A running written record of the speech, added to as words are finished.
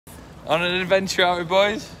On an adventure, aren't we,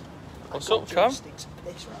 boys? What's up, Cam?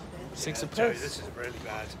 Stinks of piss. This is really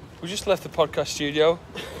bad. We just left the podcast studio.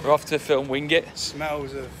 We're off to film Wing It.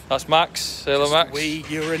 Smells of... That's Max. Say hello, Max. Wee,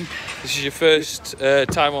 urine. This is your first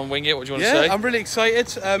time on Wing It. What do you want to say? Yeah, I'm really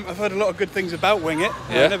excited. I've heard a lot of good things about Wing It.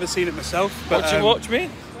 Yeah. I've never seen it myself. But, What do you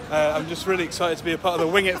mean? I'm just really excited to be a part of the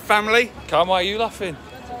Wing It family. Cam, why are you laughing?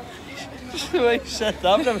 Just the way you said that,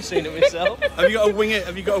 I've never seen it myself. Have you got a Wing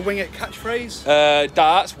It catchphrase?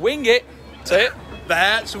 That's Wing It. Say it.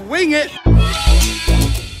 That's Wing It.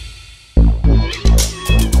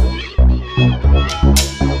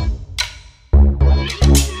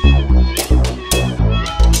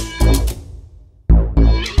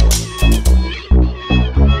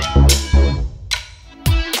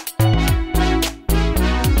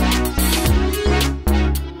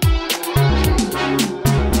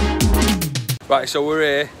 Right, so we're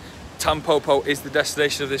here. Tampopo is the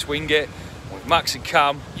destination of this Wing It with Max and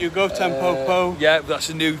Cam. You go Tampopo. Yeah, that's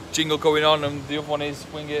a new jingle going on, and the other one is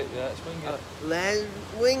Wing It. Yeah, it's Wing It.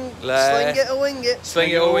 Sling it or wing it.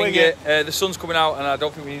 Sling it or wing it. The sun's coming out, and I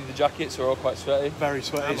don't think we need the jackets. We're all quite sweaty. Very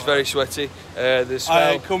sweaty. It's very sweaty. The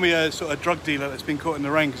smell. Call me a sort of drug dealer that's been caught in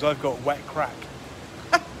the rain because I've got wet crack.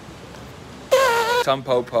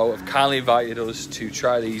 Tampopo have kindly invited us to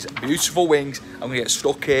try these beautiful wings. I'm gonna get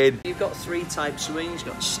stuck in. You've got three types of wings.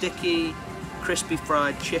 You've got sticky, crispy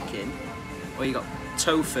fried chicken, or you got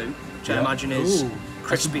tofu, which I imagine is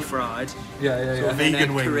crispy fried. Yeah. And Vegan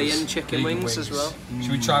then wings. Korean chicken wings as well.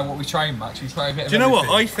 Should we try what we trying, Max? Should we try a bit of Do you know what?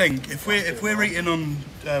 everything? I think if we're eating on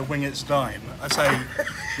Wing It's dime, I say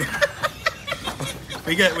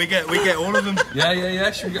we get all of them.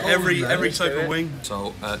 Yeah. Should we get all of them then? Every type of wing.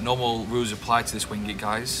 So normal rules apply to this Wing It,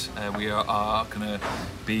 guys. We are gonna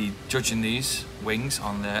be judging these wings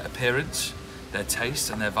on their appearance, their taste,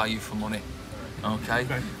 and their value for money. Okay.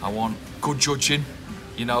 I want good judging,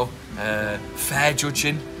 you know, fair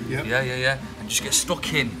judging. Yep. Yeah. And just get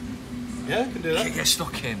stuck in. Yeah, I can do that. Get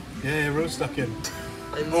stuck in. Yeah, real stuck in.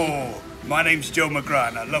 Oh, my name's Joe McGrath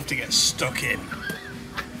and I love to get stuck in.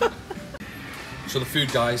 So the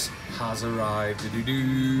food, guys, has arrived.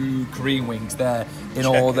 Korean wings there in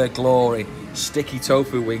all their glory. Sticky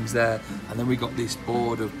tofu wings there. And then we got this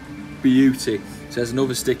board of beauty. So there's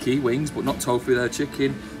another sticky wings, but not tofu, they're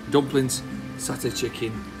chicken. Dumplings, satay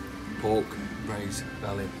chicken, pork, braised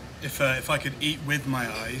belly. If I could eat with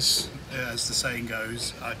my eyes, as the saying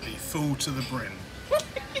goes, I'd be full to the brim.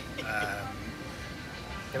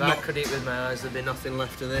 If I could eat with my eyes, there'd be nothing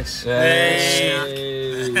left of this.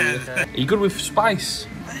 Hey. Snack. Are you good with spice?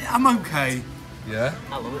 I'm okay. Yeah?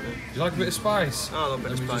 I love it, man. Do you like a bit of spice? I love a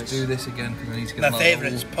bit of Let me spice. just do this again because I need to get My my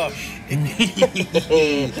favourite's posh.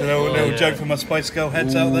 No joke for my Spice Girl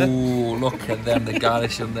heads out there. Ooh, look at them. The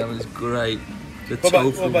garnish on them is great. The What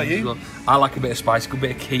tofu about ones you? as well. I like a bit of spice, a good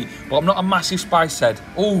bit of heat, but I'm not a massive spice head.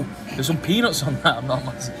 Oh, there's some peanuts on that. I'm not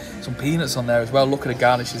massive. Some peanuts on there as well. Look at the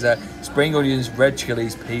garnishes there. Spring onions, red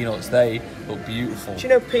chilies, peanuts. They look beautiful. Do you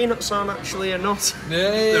know peanuts aren't actually a nut?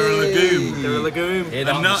 Hey. They're a legume. They're a legume. Here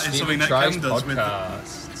A on nut the is Stephen something that Tries Cam does with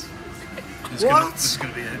podcast. This is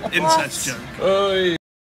going to be an incest joke. Oi.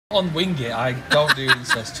 On Wing It, I don't do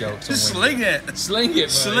incest jokes. On Sling Wing it. Sling it, man.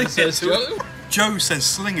 Sling it. Incest joke. Joe says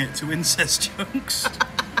sling it to incest jokes.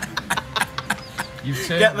 You've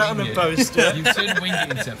turned Get that on Wing a It- poster. You've turned Wing It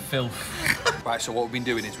into filth. Right, so what we've been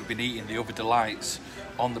doing is we've been eating the other delights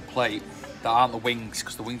on the plate that aren't the wings,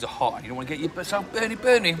 because the wings are hot and you don't want to get yourself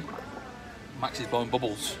burning. Max is blowing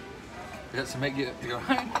bubbles. Is that to make you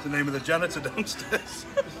alright? That's the name of the janitor downstairs.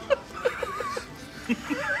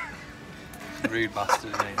 Rude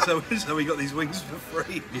bastard, isn't he? So we got these wings for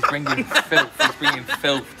free. He's bringing filth. He's bringing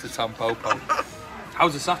filth to Tampopo.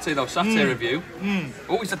 How's the satay though? Satay review.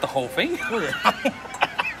 Oh, he said the whole thing.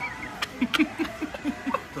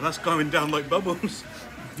 So that's going down like bubbles.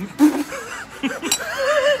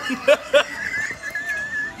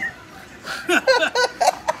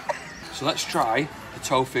 So let's try the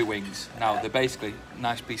tofu wings. Now they're basically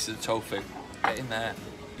nice pieces of tofu. Get in there.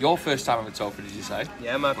 Your first time having tofu, did you say?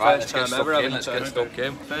 Yeah, my Right, first let's time get ever stuck in. having Let's get tofu. stuck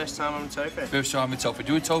in. First time on tofu. First time having tofu.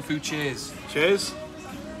 Do a tofu cheers. Cheers.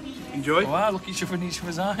 Enjoy. Wow, look at each other in each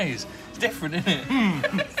other's eyes. It's different, isn't it?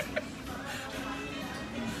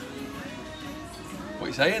 What are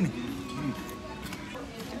you saying?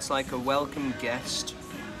 It's like a welcome guest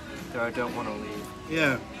that I don't want to leave.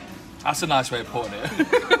 Yeah. That's a nice way of putting it.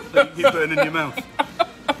 That you keep putting in your mouth.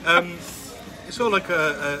 It's all like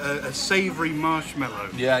a savoury marshmallow.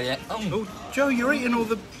 Yeah. Oh, Joe, you're eating all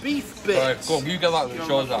the beef bits. Right, go on, you get that.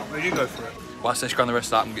 Show us that. Well, you go for it. Whilst I scran the rest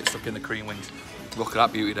of that and get stuck in the Korean wings. Look at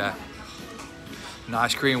that beauty there.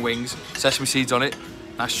 Nice Korean wings, sesame seeds on it,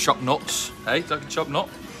 nice chopped nuts. Hey, do you like a chopped nut?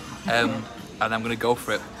 and I'm gonna go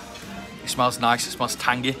for it. It smells nice. It smells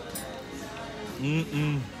tangy.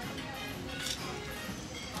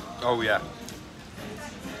 Oh yeah.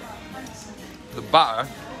 The batter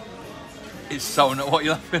is so not what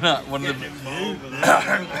you're laughing at. One of them.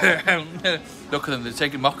 Look at them. They're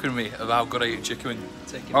taking mocking me of how good I eat chicken wing.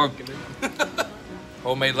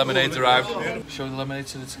 Homemade lemonade's arrived. Show the lemonade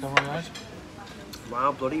to the camera, guys.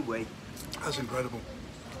 Wow, bloody way. That's incredible.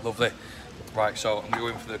 Lovely. Right, so I'm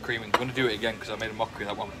going for the cream wing. I'm going to do it again because I made a mockery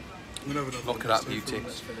of that one. Look at that beauty.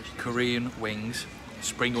 Korean wings,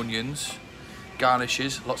 spring onions,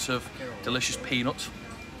 garnishes, lots of delicious peanuts.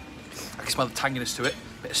 I can smell the tanginess to it.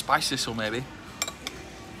 Bit of spice thistle maybe.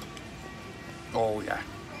 Oh yeah.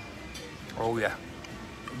 Oh yeah.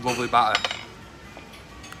 Lovely batter.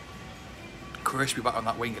 Crispy batter on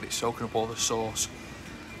that wing and it's soaking up all the sauce.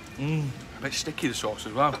 A bit sticky the sauce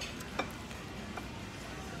as well.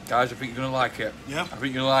 Guys, I think you're gonna like it. Yeah. I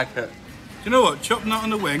think you're gonna like it. Do you know what? Chopped nut on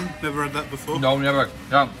the wing. Never had that before. No, never.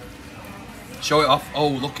 Yeah. Show it off. Oh,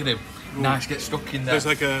 look at him. Ooh. Nice, get stuck in there. There's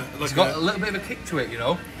like a. It's got a little bit of a kick to it, you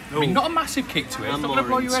know. I mean, not a massive kick to it. It's not gonna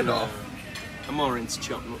blow your head off. I'm more into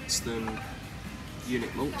chopped nuts than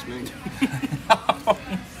unit malts, mate.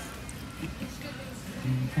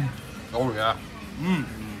 Oh yeah.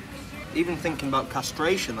 Even thinking about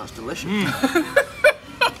castration, that's delicious.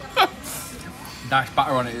 Nice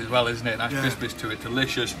batter on it as well, isn't it? Nice crispness to it,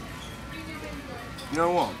 delicious. You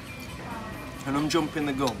know what? And I'm jumping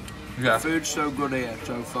the gun. Yeah. The food's so good here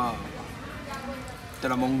so far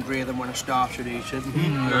that I'm hungrier than when I started eating. You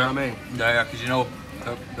know what I mean? Yeah, because you know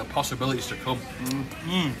the possibilities to come.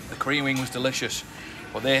 The cream wing was delicious,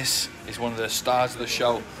 but this is one of the stars of the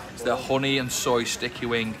show. It's the honey and soy sticky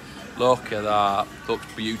wing. Look at that, looks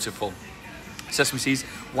beautiful. Sesame seeds,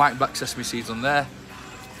 white and black sesame seeds on there.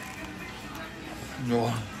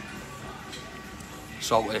 Oh.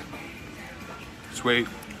 Salty, sweet,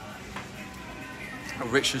 a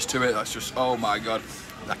richness to it that's just, oh my god.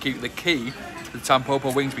 The key to the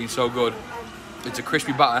Tampopo wings being so good, it's a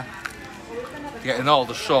crispy batter, you're getting all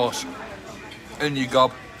the sauce in your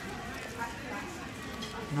gob.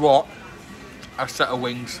 What a set of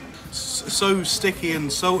wings. So sticky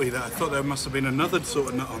and salty that I thought there must have been another sort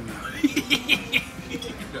of nut on there.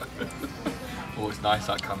 Oh, it's nice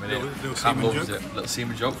that coming in. Cam loves it. Little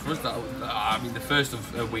semen joke for us. I mean, the first of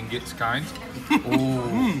Wingit's kind.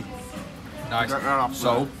 Oh, nice.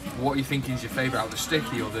 So, what are you thinking is your favourite out of the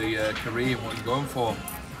sticky or the Korean? What are you going for?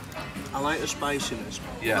 I like the spiciness.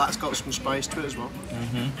 Yeah. That's got some spice to it as well.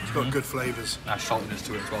 It's got good flavours. Nice saltiness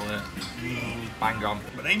to it as well, isn't it? Bang on.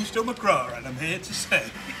 My name's Still McGraw and I'm here to say.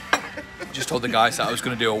 Just told the guys that I was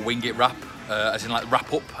going to do a Wingit rap, as in like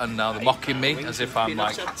wrap up, and now they're mocking me as if I'm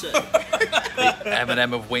like the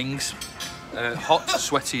M&M of wings. Hot,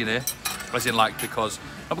 sweaty in here, as in like because,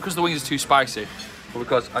 not because the wings are too spicy, but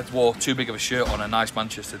because I wore too big of a shirt on a nice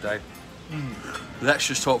Manchester day. Let's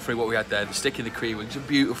just talk through what we had there. The sticky, the cream wings are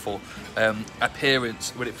beautiful.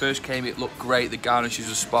 Appearance, when it first came it looked great, the garnishes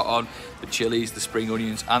were spot on, the chilies, the spring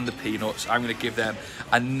onions and the peanuts. I'm going to give them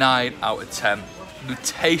a 9 out of 10. The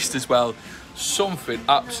taste as well, something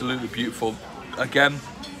absolutely beautiful. Again,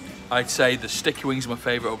 I'd say the sticky wings are my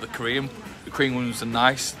favourite over the Korean. The Korean ones are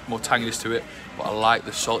nice, more tanginess to it, but I like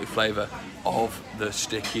the salty flavour of the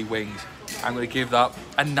sticky wings. I'm going to give that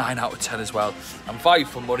a 9 out of 10 as well. And value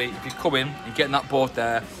for money, if you come in and getting that board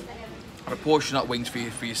there, and a portion of that wings for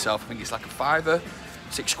yourself, I think it's like a £5,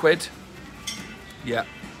 £6. Yeah,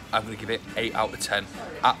 I'm going to give it 8 out of 10.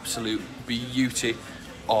 Absolute beauty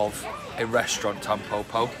of a restaurant,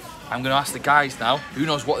 Tampopo. I'm going to ask the guys now, who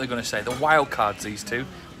knows what they're going to say. The wild cards, these two.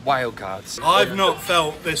 Wild cards. I've not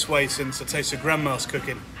felt this way since I tasted Grandma's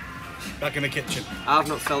cooking back in the kitchen. I've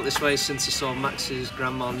not felt this way since I saw Max's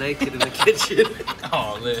grandma naked in the kitchen.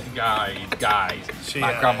 Oh, guys.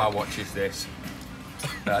 My grandma watches this.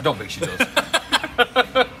 I don't think she does.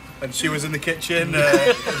 And she was in the kitchen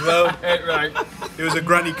as well. Right. It was a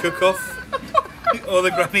granny cook-off. All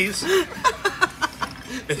the grannies.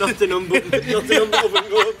 Nothing on oven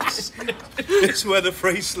gloves. It's where the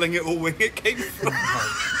phrase "sling it or wing it" came from.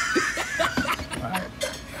 Right.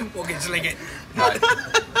 We'll get sling it. Right.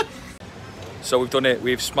 So we've done it.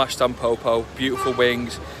 We've smashed Tampopo. Beautiful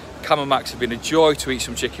wings. Cam and Max have been a joy to eat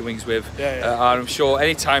some chicken wings with. And I'm sure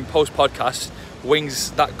anytime post-podcast,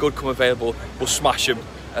 wings that good come available, we'll smash them.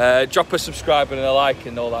 Drop a subscribe and a like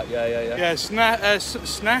and all that. Yeah,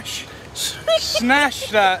 Snash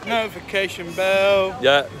that notification bell.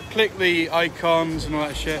 Yeah. Click the icons and all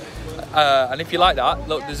that shit. And if you like that,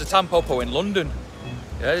 look, there's a Tampopo in London.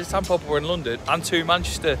 Yeah, there's a Tampopo in London and 2 in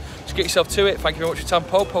Manchester. Just get yourself to it. Thank you very much for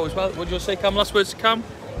Tampopo as well. What do you want to say, Cam? Last words to Cam?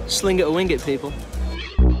 Sling it or wing it, people.